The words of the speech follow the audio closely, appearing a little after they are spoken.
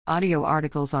Audio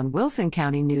articles on Wilson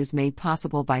County News made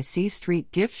possible by C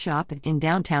Street Gift Shop in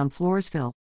downtown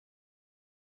Floresville.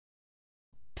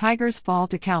 Tigers fall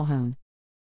to Calhoun.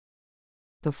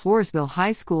 The Floresville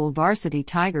High School varsity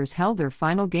Tigers held their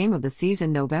final game of the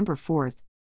season November 4th.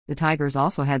 The Tigers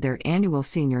also had their annual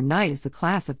senior night as the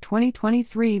class of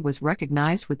 2023 was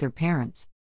recognized with their parents.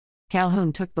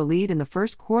 Calhoun took the lead in the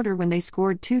first quarter when they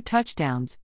scored 2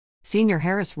 touchdowns. Senior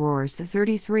Harris Roars,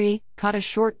 33, caught a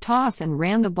short toss and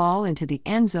ran the ball into the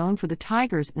end zone for the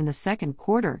Tigers in the second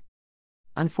quarter.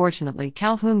 Unfortunately,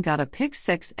 Calhoun got a pick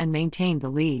six and maintained the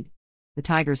lead. The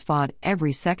Tigers fought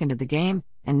every second of the game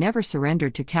and never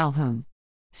surrendered to Calhoun.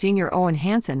 Senior Owen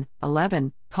Hansen,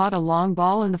 11, caught a long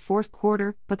ball in the fourth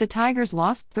quarter, but the Tigers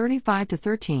lost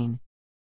 35-13.